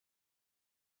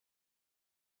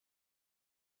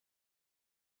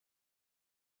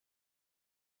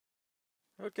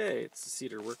Okay, it's the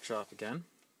Cedar Workshop again.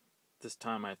 This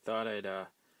time I thought I'd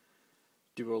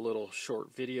do a little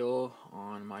short video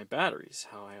on my batteries,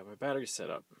 how I have my batteries set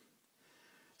up.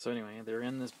 So anyway, they're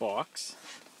in this box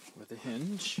with a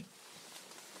hinge.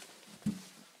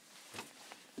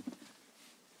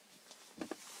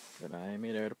 That I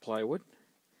made out of plywood.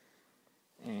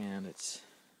 And it's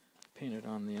painted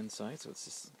on the inside, so it's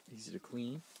just easy to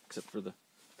clean, except for the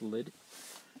lid.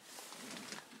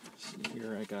 See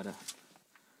here, I gotta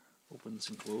opens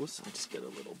and close. I just get a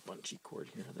little bunchy cord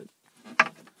here that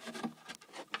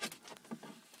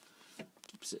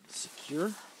keeps it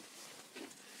secure.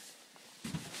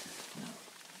 Now,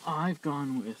 I've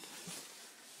gone with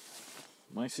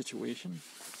my situation.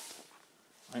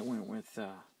 I went with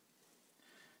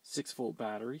 6-volt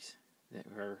batteries that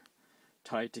are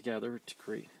tied together to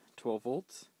create 12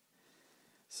 volts.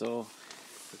 So,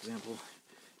 for example,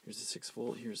 here's a 6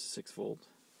 volt, here's a 6 volt.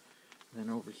 And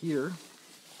then over here,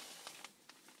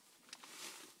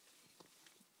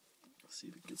 let's see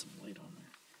if we can get some light on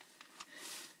there.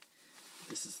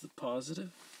 This is the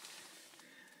positive,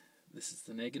 this is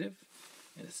the negative,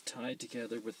 and it's tied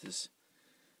together with this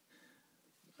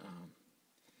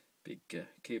big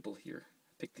cable here.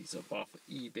 I picked these up off of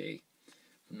eBay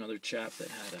from another chap that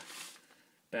had a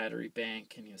battery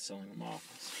bank and he was selling them off.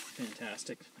 It's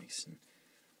fantastic, nice and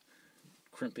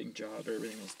crimping job,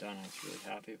 everything was done. I was really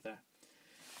happy with that.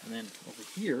 And then over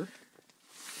here,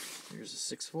 here's a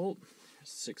 6 volt, there's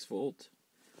 6 volt,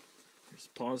 there's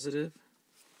positive,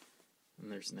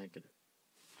 and there's negative.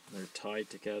 And they're tied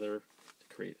together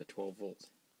to create a 12 volt.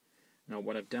 Now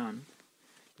what I've done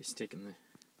is taken the,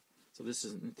 so this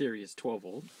is in theory is 12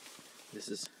 volt, this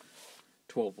is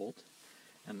 12 volt,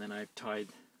 and then I've tied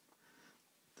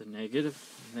the negative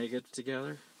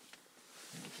together,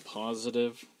 and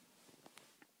positive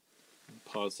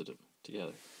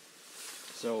together.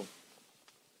 So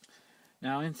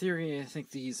now in theory I think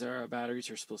these batteries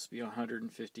are supposed to be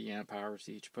 150 amp hours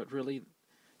each, but really,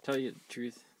 tell you the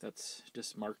truth, that's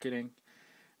just marketing.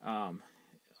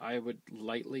 I would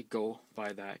lightly go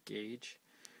by that gauge.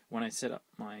 When I set up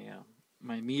my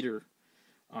my meter,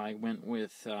 I went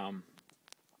with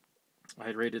I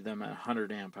had rated them at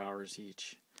 100 amp hours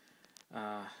each.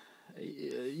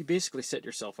 You basically set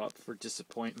yourself up for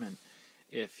disappointment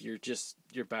if your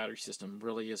battery system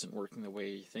really isn't working the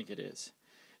way you think it is.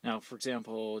 Now, for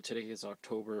example, today is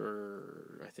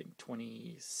October, I think,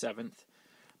 27th,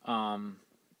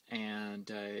 and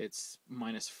it's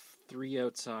 -3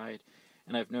 outside,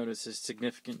 and I've noticed a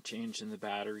significant change in the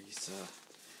batteries.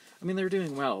 I mean, they're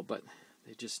doing well, but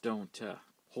they just don't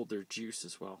hold their juice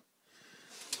as well.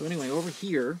 So anyway, over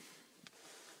here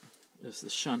is the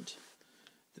shunt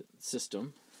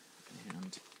system,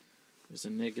 and there's a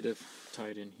negative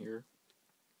tied in here,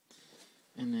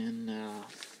 and then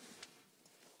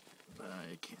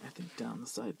I think down the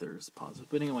side there's positive.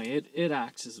 But anyway, it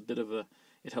acts as a bit of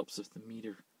it helps with the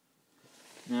meter.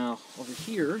 Now over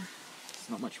here, there's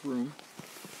not much room,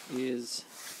 is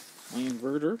my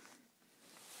inverter,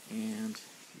 and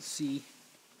you see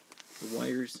the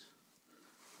wires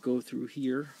go through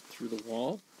here, through the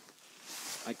wall.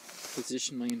 I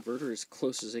position my inverter as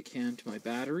close as I can to my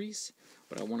batteries,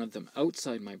 but I wanted them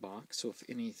outside my box, so if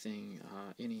anything,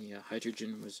 any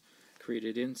hydrogen was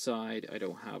created inside, I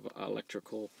don't have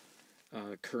electrical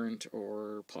current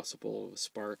or possible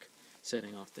spark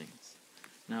setting off things.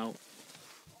 Now,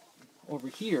 over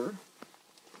here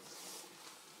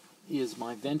is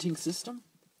my venting system.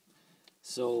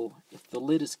 So if the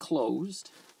lid is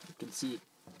closed, you can see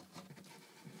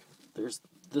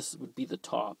this would be the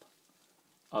top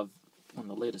of when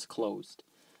the lid is closed.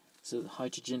 So the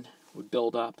hydrogen would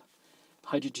build up.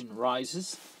 Hydrogen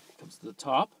rises, comes to the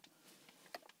top,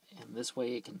 and this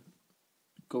way it can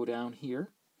go down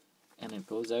here, and it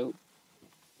goes out,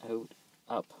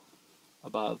 up,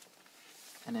 above,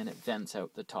 and then it vents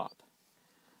out the top.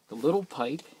 The little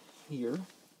pipe here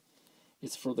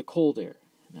is for the cold air.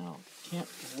 Now, you can't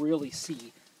really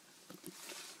see.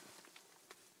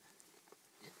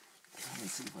 Let me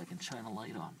see if I can shine a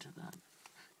light onto that.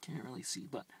 Can't really see,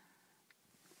 but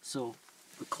so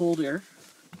the cold air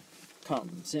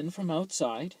comes in from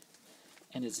outside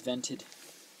and is vented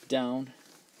down,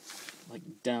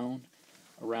 like down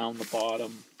around the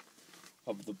bottom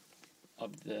of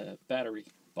the battery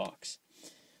box.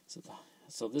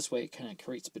 So this way it kind of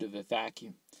creates a bit of a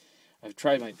vacuum. I've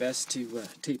tried my best to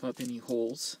tape up any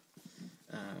holes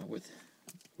with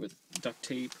duct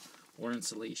tape or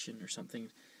insulation or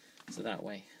something, so that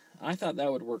way. I thought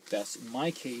that would work best in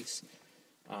my case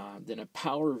than a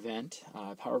power vent.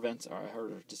 Power vents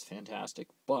are just fantastic,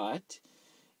 but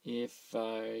if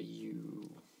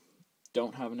you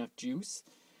don't have enough juice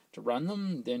to run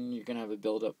them, then you're going to have a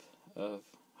buildup of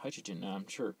hydrogen. Now, I'm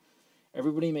sure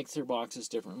everybody makes their boxes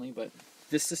differently, but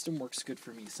this system works good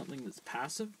for me. Something that's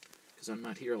passive, because I'm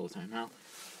not here all the time. Now,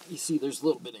 you see there's a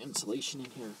little bit of insulation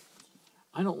in here.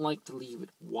 I don't like to leave it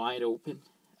wide open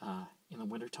in the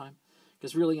wintertime,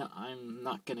 because really I'm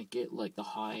not going to get like the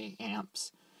high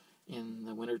amps in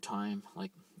the wintertime,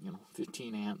 like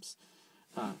 15 amps,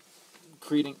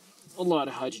 creating a lot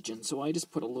of hydrogen. So I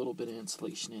just put a little bit of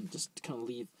insulation in, just to kind of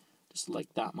leave just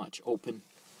like that much open.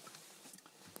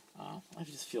 I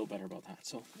just feel better about that.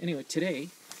 So anyway, today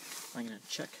I'm going to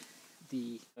check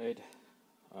the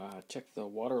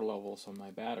water levels on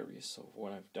my batteries. So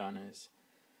what I've done is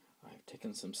I've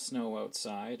taken some snow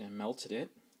outside and melted it.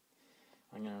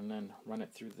 I'm going to then run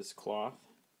it through this cloth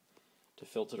to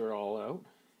filter it all out,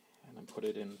 and then put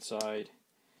it inside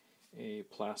a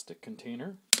plastic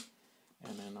container,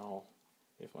 and then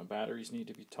if my batteries need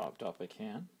to be topped up, I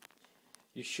can.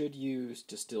 You should use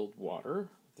distilled water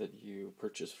that you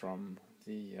purchase from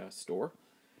the store,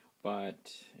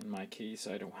 but in my case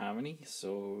I don't have any,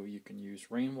 so you can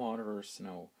use rainwater or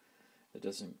snow. It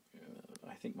doesn't,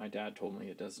 I think my dad told me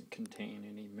it doesn't contain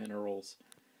any minerals,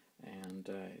 and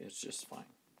it's just fine.